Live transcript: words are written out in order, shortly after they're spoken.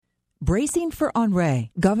Bracing for Henri,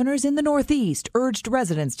 governors in the Northeast urged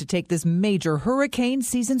residents to take this major hurricane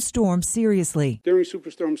season storm seriously. During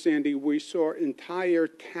Superstorm Sandy, we saw entire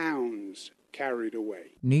towns carried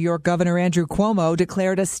away. New York Governor Andrew Cuomo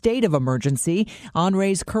declared a state of emergency.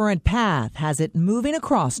 Henri's current path has it moving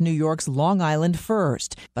across New York's Long Island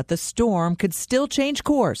first. But the storm could still change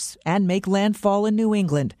course and make landfall in New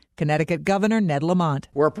England. Connecticut Governor Ned Lamont.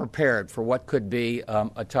 We're prepared for what could be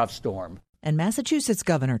a tough storm. And Massachusetts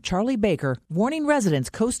Governor Charlie Baker warning residents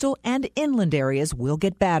coastal and inland areas will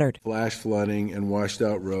get battered. Flash flooding and washed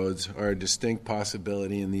out roads are a distinct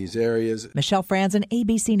possibility in these areas. Michelle Franzen,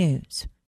 ABC News.